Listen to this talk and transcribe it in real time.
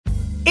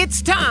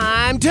It's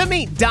time to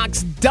meet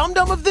Doc's Dum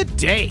Dum of the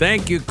Day.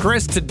 Thank you,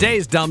 Chris.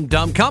 Today's Dum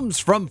Dum comes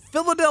from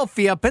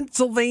Philadelphia,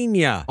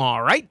 Pennsylvania.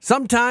 All right.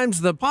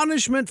 Sometimes the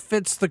punishment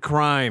fits the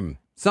crime.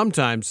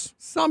 Sometimes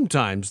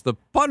the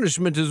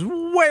punishment is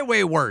way,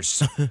 way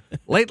worse.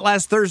 Late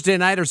last Thursday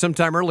night or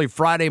sometime early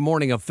Friday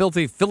morning, a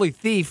filthy Philly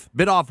thief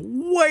bit off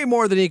way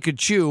more than he could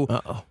chew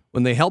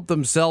when they helped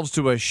themselves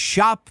to a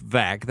shop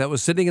vac that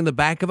was sitting in the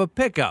back of a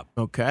pickup.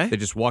 Okay. They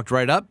just walked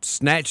right up,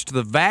 snatched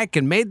the vac,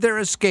 and made their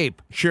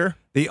escape. Sure.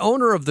 The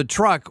owner of the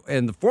truck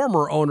and the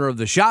former owner of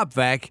the shop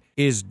vac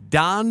is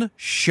Don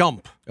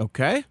Shump.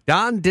 Okay.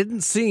 Don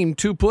didn't seem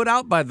too put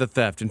out by the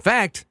theft. In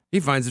fact, he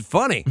finds it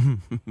funny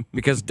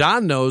because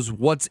Don knows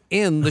what's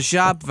in the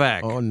shop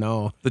vac. Oh,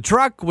 no. The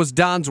truck was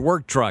Don's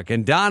work truck,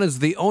 and Don is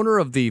the owner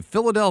of the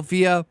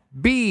Philadelphia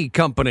Bee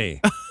Company.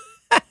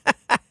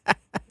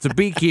 It's a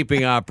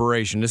beekeeping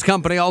operation. His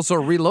company also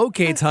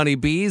relocates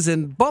honeybees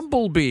and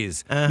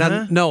bumblebees.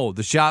 Now, no,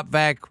 the shop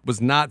vac was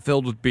not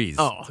filled with bees.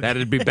 Oh.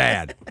 That'd be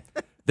bad.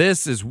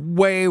 This is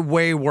way,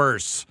 way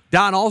worse.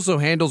 Don also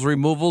handles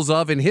removals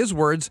of, in his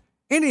words,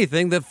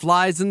 anything that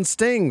flies and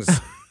stings.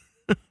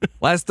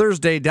 Last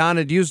Thursday, Don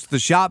had used the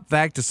shop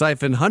vac to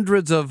siphon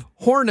hundreds of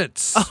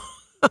Hornets.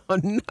 Oh,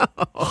 no.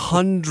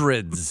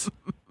 Hundreds.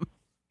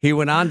 He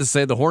went on to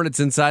say the Hornets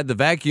inside the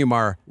vacuum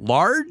are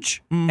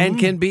large and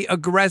can be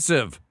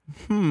aggressive.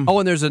 Oh,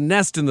 and there's a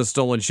nest in the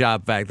stolen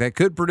shop vac that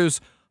could produce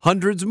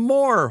hundreds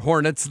more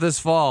Hornets this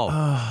fall.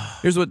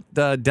 Here's what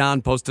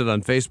Don posted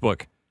on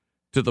Facebook.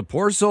 To the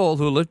poor soul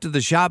who lifted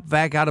the shop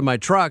vac out of my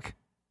truck,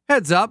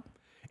 heads up,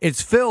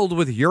 it's filled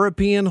with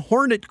European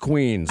hornet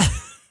queens.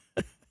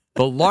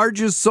 The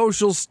largest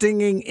social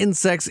stinging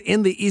insects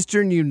in the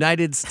eastern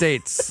United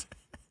States.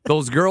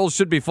 Those girls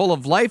should be full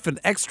of life and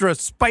extra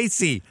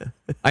spicy.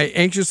 I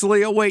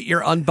anxiously await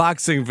your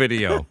unboxing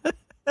video.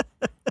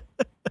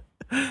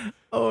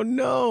 Oh,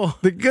 no.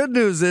 The good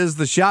news is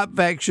the shop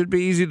vac should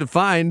be easy to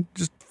find.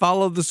 Just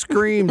follow the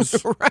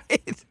screams.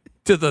 Right.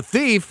 To the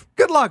thief,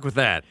 good luck with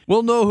that.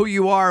 We'll know who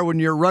you are when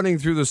you're running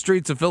through the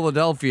streets of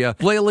Philadelphia,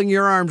 flailing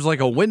your arms like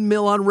a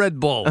windmill on Red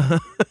Bull.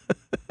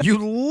 You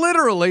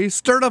literally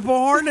stirred up a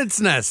hornet's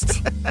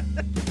nest.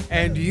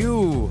 And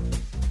you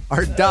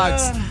are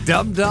Doc's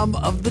Dum Dum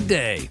of the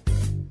Day.